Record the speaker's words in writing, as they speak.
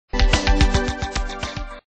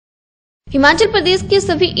हिमाचल प्रदेश के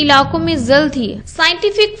सभी इलाकों में जल्द ही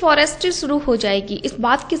साइंटिफिक फॉरेस्ट्री शुरू हो जाएगी, इस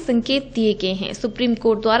बात के संकेत दिए गए हैं। सुप्रीम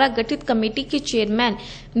कोर्ट द्वारा गठित कमेटी के चेयरमैन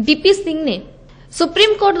बीपी सिंह ने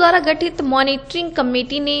सुप्रीम कोर्ट द्वारा गठित मॉनिटरिंग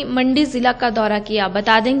कमेटी ने मंडी जिला का दौरा किया।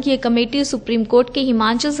 बता दें कि ये कमेटी सुप्रीम कोर्ट के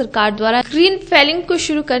हिमाचल सरकार द्वारा ग्रीन फैलिंग को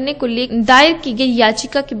शुरू करने को लेकर दायर की गई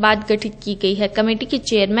याचिका के बाद गठित की गई है। कमेटी के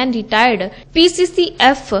chairman retired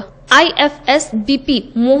PCCF IFS BP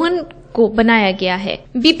Mohan को बनाया गया है।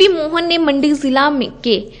 बीपी मोहन ने मंडी जिला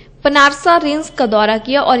के पनारसा रेंज का दौरा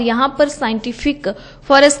किया और यहां पर साइंटिफिक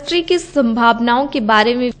फॉरेस्ट्री की संभावनाओं के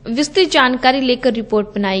बारे में विस्तृत जानकारी लेकर रिपोर्ट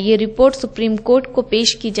बनाई। ये रिपोर्ट सुप्रीम कोर्ट को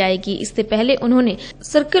पेश की जाएगी। इससे पहले उन्होंने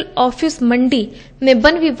सर्कल ऑफिस मंडी में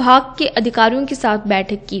वन विभाग के अधिकारियों के साथ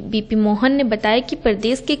बैठक की। बीपी मोहन ने बताया कि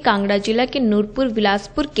प्रदेश के कांगड़ा जिला के नूरपुर,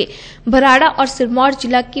 बिलासपुर के भराड़ा और सिरमौर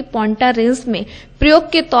जिला की पोंटा रेंज में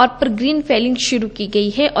प्रयोग के तौर पर ग्रीन फैलिंग शुरू की गई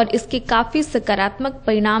है और इसके काफी सकारात्मक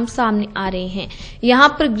परिणाम सामने आ रहे हैं। यहाँ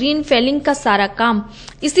पर ग्रीन फैलिंग का सारा काम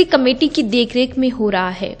इसी कमेटी की देखरेख में हो रहा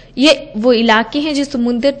है। ये वो इलाके हैं जो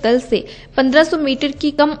समुद्र तल से 1500 मीटर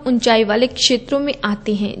की कम ऊंचाई वाले क्षेत्रों में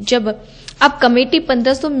आते हैं। जब अब कमेटी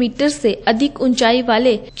 1500 मीटर से अधिक ऊंचाई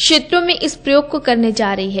वाले क्षेत्रों में इस प्रयोग को करने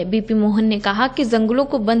जा रही है। बीपी मोहन ने कहा कि जंगलों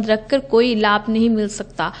को बंद रखकर कोई लाभ नहीं मिल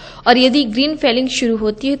सकता और यदि ग्रीन फैलिंग शुरू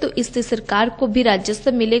होती है तो इससे सरकार को भी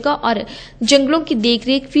राजस्व मिलेगा और जंगलों की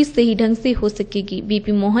देखरेख भी सही ढंग से हो सकेगी।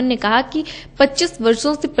 बीपी मोहन ने कहा कि 25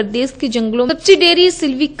 वर्षों से प्रदेश के जंगलों में सब्सिडरी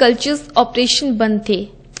सिल्वीकल्चर ऑपरेशन बंद थे।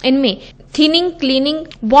 इनमें थिनिंग, क्लीनिंग,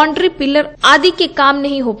 बाउंड्री पिलर आदि के काम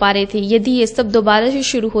नहीं हो पा रहे थे। यदि ये सब दोबारा से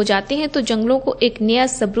शुरू हो जाते हैं तो जंगलों को एक नया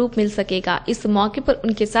स्वरूप मिल सकेगा। इस मौके पर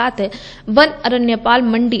उनके साथ वन अरण्यपाल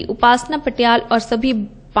मंडी, उपासना पटियाल और सभी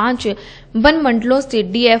 5 वन मंडलों से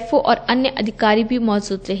DFO और अन्य अधिकारी भी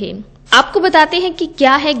मौजूद रहे। आपको बताते हैं कि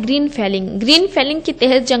क्या है ग्रीन फैलिंग। ग्रीन फैलिंग के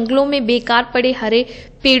तहत जंगलों में बेकार पड़े हरे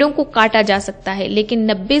पेड़ों को काटा जा सकता है, लेकिन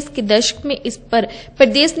 90 के दशक में इस पर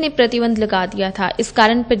प्रदेश ने प्रतिबंध लगा दिया था। इस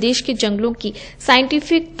कारण प्रदेश के जंगलों की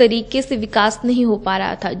साइंटिफिक तरीके से विकास नहीं हो पा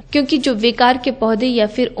रहा था, क्योंकि जो बेकार के पौधे या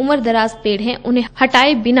फिर उम्र दराज पेड़ हैं उन्हें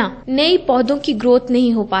हटाए बिना नई पौधों की ग्रोथ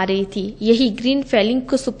नहीं हो पा रही थी। यही ग्रीन फैलिंग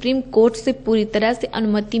को सुप्रीम कोर्ट से पूरी तरह से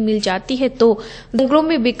अनुमति मिल जाती है तो जंगलों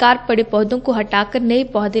में बेकार पड़े पौधों को हटाकर नए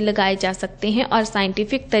पौधे लगाए जा सकते हैं और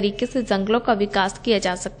साइंटिफिक तरीके से जंगलों का विकास किया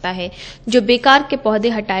जा सकता है। जो बेकार के पौधे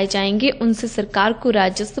हटाए जाएंगे उनसे सरकार को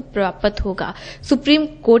राजस्व प्राप्त होगा। सुप्रीम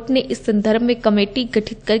कोर्ट ने इस संदर्भ में कमेटी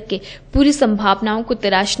गठित करके पूरी संभावनाओं को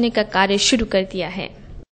तराशने का कार्य शुरू कर दिया है।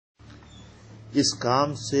 इस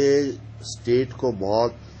काम से स्टेट को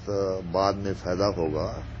बहुत बाद में फायदा होगा,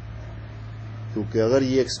 क्योंकि अगर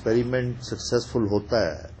ये एक्सपेरिमेंट सक्सेसफुल होता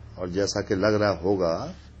है और जैसा कि लग रहा होगा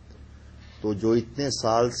तो जो इतने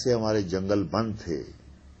साल से हमारे जंगल बंद थे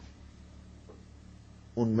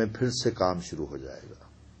उनमें फिर से काम शुरू हो जाएगा।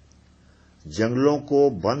 जंगलों को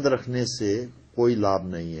बंद रखने से कोई लाभ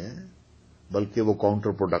नहीं है, बल्कि वो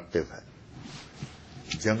काउंटर प्रोडक्टिव है।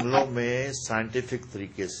 जंगलों में साइंटिफिक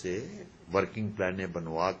तरीके से वर्किंग प्लानें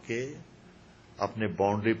बनवा के अपने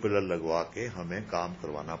बाउंड्री पिलर लगवा के हमें काम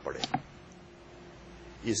करवाना पड़ेगा।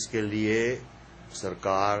 इसके लिए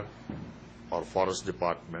सरकार और फॉरेस्ट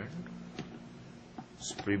डिपार्टमेंट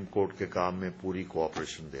सुप्रीम कोर्ट के काम में पूरी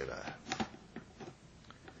कोऑपरेशन दे रहा है।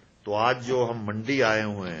 तो आज जो हम मंडी आए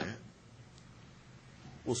हुए हैं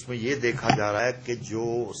उसमें ये देखा जा रहा है कि जो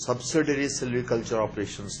सब्सिडरी सिल्वीकल्चर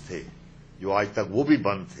ऑपरेशंस थे जो आज तक वो भी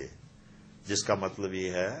बंद थे, जिसका मतलब ये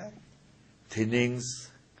है थिनिंग्स,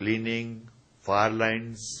 cleaning, fire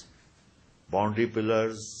lines, boundary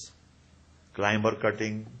pillars, climber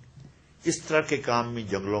cutting, इस तरह के काम भी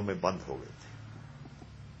जंगलों में बंद हो गए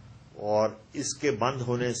थे। और इसके बंद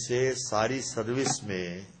होने से सारी सर्विस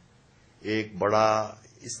में एक बड़ा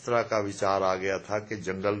इस तरह का विचार आ गया था कि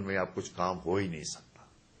जंगल में अब कुछ काम हो ही नहीं सकता।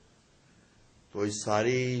 तो इस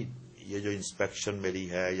सारी ये जो इंस्पेक्शन मेरी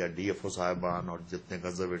है या DFO साहिबान और जितने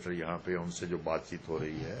कंजर्वेटर यहाँ पे उनसे जो बातचीत हो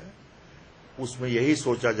रही है उसमें यही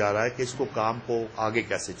सोचा जा रहा है कि इसको काम को आगे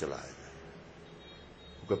कैसे चलाया जाए,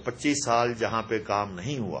 क्योंकि 25 साल जहां पे काम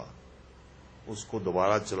नहीं हुआ उसको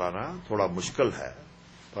दोबारा चलाना थोड़ा मुश्किल है।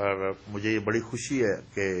 पर मुझे ये बड़ी खुशी है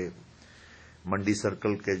कि मंडी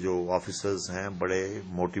सर्कल के जो ऑफिसर्स हैं बड़े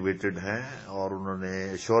मोटिवेटेड हैं और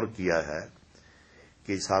उन्होंने श्योर किया है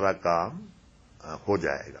कि सारा काम हो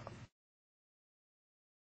जाएगा।